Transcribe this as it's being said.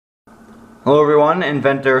Hello everyone,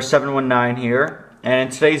 Inventor719 here, and in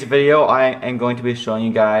today's video I am going to be showing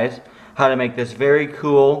you guys how to make this very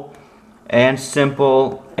cool and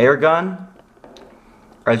simple air gun.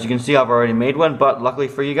 As you can see, I've already made one, but luckily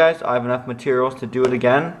for you guys I have enough materials to do it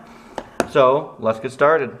again. So let's get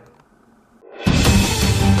started.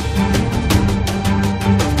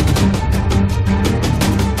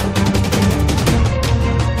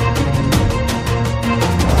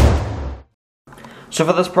 So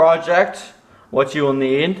for this project, what you will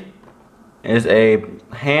need is a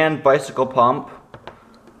hand bicycle pump,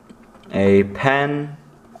 a pen,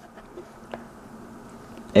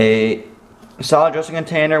 a salad dressing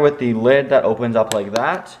container with the lid that opens up like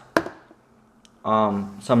that,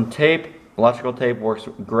 some tape. Electrical tape works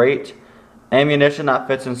great, ammunition that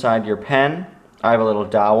fits inside your pen. I have a little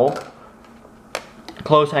dowel,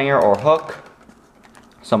 clothes hanger or hook,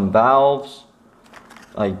 some valves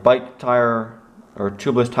like bike tire or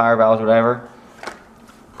tubeless tire valves, whatever,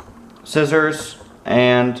 scissors,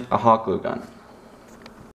 and a hot glue gun.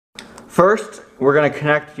 First, we're going to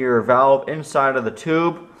connect your valve inside of the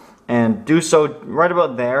tube and do so right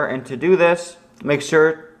about there. And to do this, make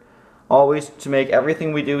sure always to make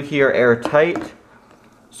everything we do here airtight.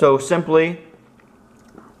 So simply,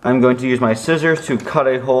 I'm going to use my scissors to cut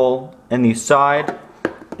a hole in the side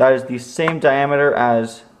that is the same diameter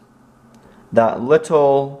as that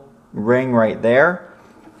little ring right there,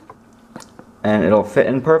 and it'll fit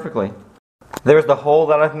in perfectly. There's the hole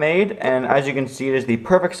that I've made, and as you can see, it is the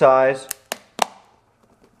perfect size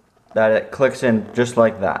that it clicks in just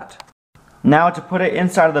like that. Now to put it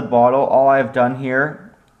inside of the bottle, all I've done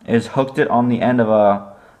here is hooked it on the end of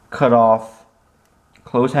a cut off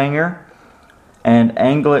clothes hanger and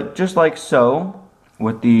angle it just like so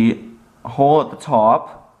with the hole at the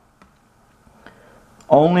top.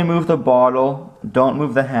 Only move the bottle, don't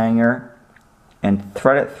move the hanger, and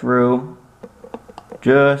thread it through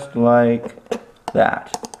just like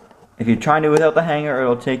that. If you try and do it without the hanger,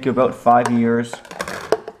 it'll take you about 5 years.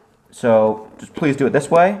 So just please do it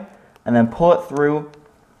this way, and then pull it through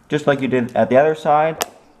just like you did at the other side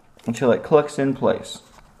until it clicks in place.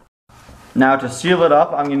 Now to seal it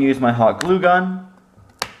up, I'm going to use my hot glue gun.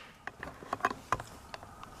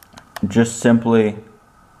 Just simply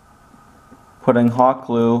putting hot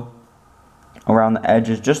glue around the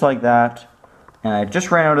edges just like that. And I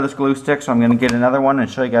just ran out of this glue stick, so I'm going to get another one and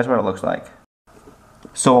show you guys what it looks like.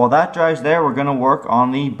 So while that dries there, we're going to work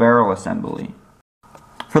on the barrel assembly.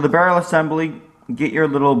 For the barrel assembly, get your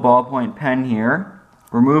little ballpoint pen here,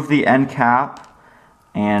 remove the end cap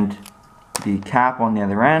and the cap on the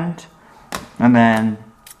other end, and then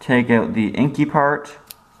take out the inky part.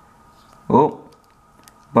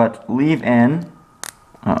 But leave in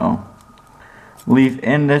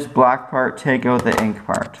this black part, take out the ink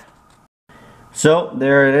part. So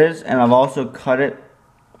there it is, and I've also cut it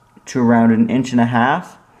to around 1.5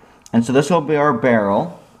 inches. And so this will be our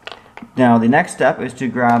barrel. Now the next step is to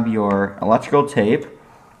grab your electrical tape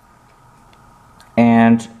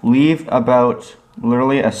and leave about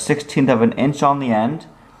literally a 1/16 of an inch on the end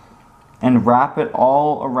and wrap it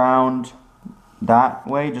all around that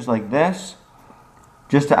way, just like this,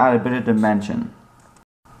 just to add a bit of dimension.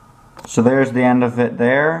 So there's the end of it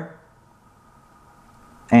there.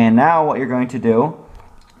 And now what you're going to do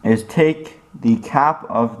is take the cap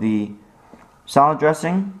of the salad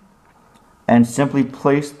dressing and simply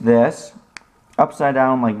place this upside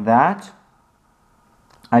down like that.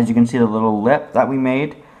 As you can see, the little lip that we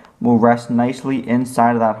made will rest nicely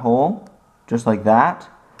inside of that hole, just like that.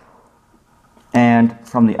 And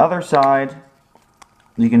from the other side,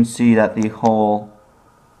 you can see that the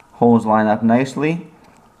holes line up nicely.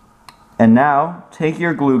 And now take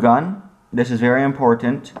your glue gun, this is very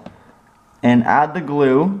important, and add the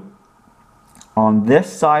glue on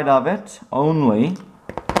this side of it only,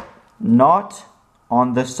 not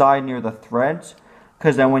on the side near the threads,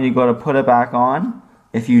 because then when you go to put it back on,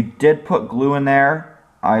 if you did put glue in there,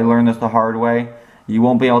 I learned this the hard way, you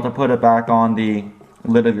won't be able to put it back on the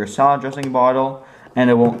lid of your salad dressing bottle,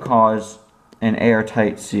 and it won't cause an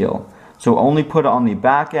airtight seal. So only put it on the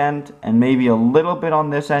back end and maybe a little bit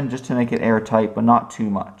on this end just to make it airtight, but not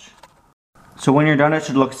too much. So when you're done, it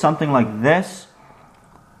should look something like this.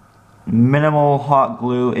 Minimal hot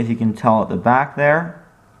glue, if you can tell, at the back there.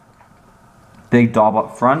 Big daub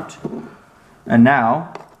up front. And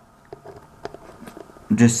now,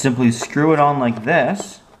 just simply screw it on like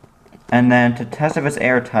this. And then to test if it's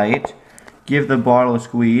airtight, give the bottle a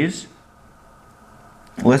squeeze.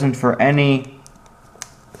 Listen for any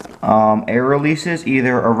air releases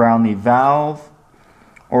either around the valve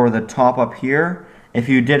or the top up here. If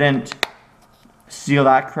you didn't seal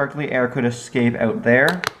that correctly, air could escape out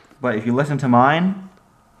there. but if you listen to mine,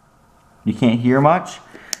 you can't hear much.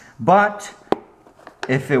 But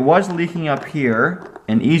if it was leaking up here,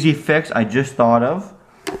 an easy fix I just thought of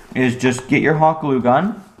is just get your hot glue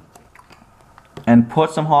gun and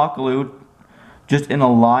put some hot glue just in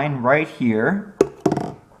a line right here,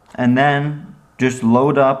 and then just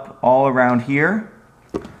load up all around here,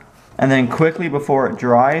 and then quickly before it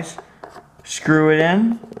dries, screw it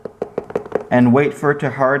in and wait for it to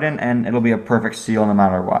harden, and it'll be a perfect seal no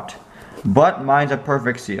matter what. But mine's a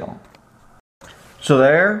perfect seal. So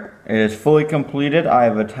there, it is fully completed. I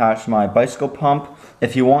have attached my bicycle pump.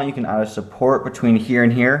 If you want, you can add a support between here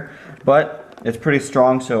and here, but it's pretty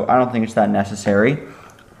strong, so I don't think it's that necessary.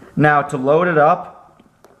 Now to load it up,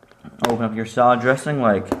 open up your salad dressing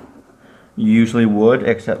like you usually would,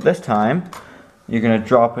 except this time you're gonna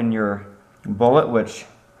drop in your bullet, which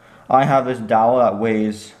I have this dowel that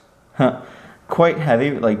weighs quite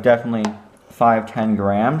heavy, like definitely 5-10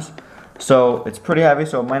 grams. So it's pretty heavy,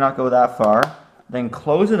 so it might not go that far. Then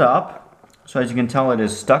close it up, so as you can tell it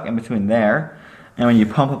is stuck in between there. And when you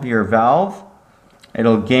pump up your valve,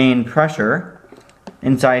 it'll gain pressure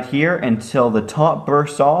inside here until the top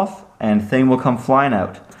bursts off and thing will come flying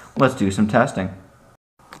out. Let's do some testing.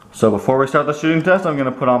 So before we start the shooting test, I'm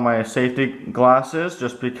going to put on my safety glasses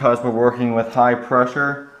just because we're working with high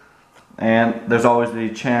pressure and there's always the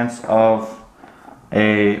chance of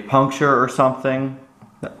a puncture or something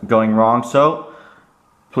going wrong. So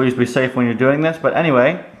please be safe when you're doing this. But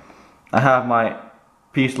anyway, I have my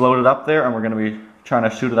piece loaded up there and we're going to be trying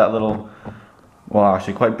to shoot at that little, well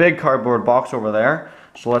actually quite big cardboard box over there.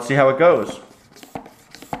 So let's see how it goes.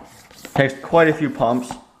 Takes quite a few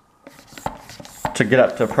pumps to get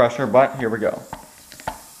up to pressure, but here we go.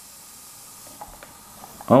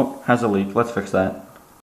 Oh, has a leak. Let's fix that.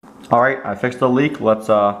 Alright, I fixed the leak. Let's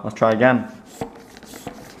try again.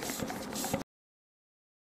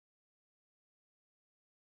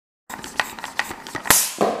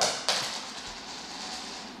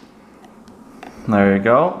 There you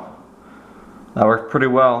go. That worked pretty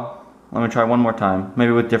well. Let me try one more time,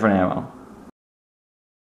 maybe with different ammo.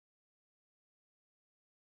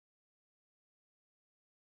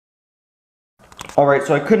 Alright,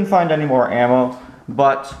 so I couldn't find any more ammo,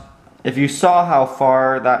 but if you saw how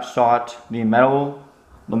far that shot the metal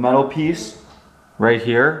piece right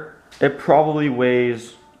here, it probably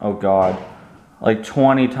weighs, oh god, like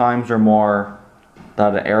 20 times or more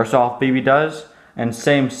that an airsoft BB does, and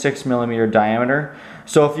same 6mm diameter.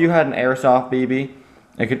 So if you had an airsoft BB,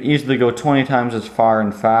 it could easily go 20 times as far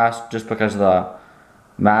and fast just because of the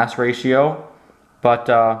mass ratio. But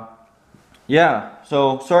yeah,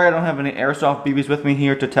 so sorry I don't have any airsoft BBs with me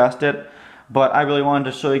here to test it, but I really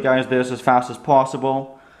wanted to show you guys this as fast as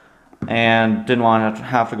possible and didn't want to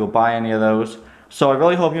have to go buy any of those. So I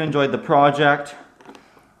really hope you enjoyed the project.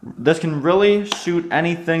 This can really shoot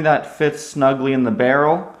anything that fits snugly in the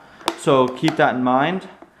barrel, so keep that in mind.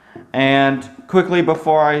 And quickly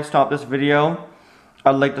before I stop this video,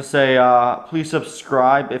 I'd like to say please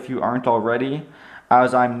subscribe if you aren't already,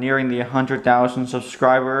 as I'm nearing the 100,000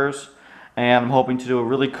 subscribers. And I'm hoping to do a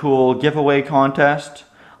really cool giveaway contest,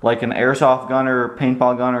 like an airsoft gun or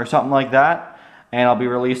paintball gun or something like that. And I'll be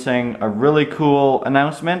releasing a really cool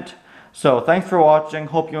announcement. So thanks for watching,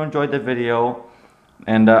 hope you enjoyed the video.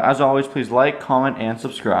 And as always, please like, comment, and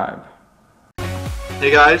subscribe. Hey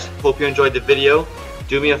guys, hope you enjoyed the video.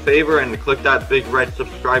 Do me a favor and click that big red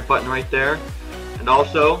subscribe button right there. And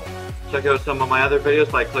also, check out some of my other videos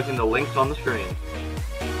by clicking the links on the screen.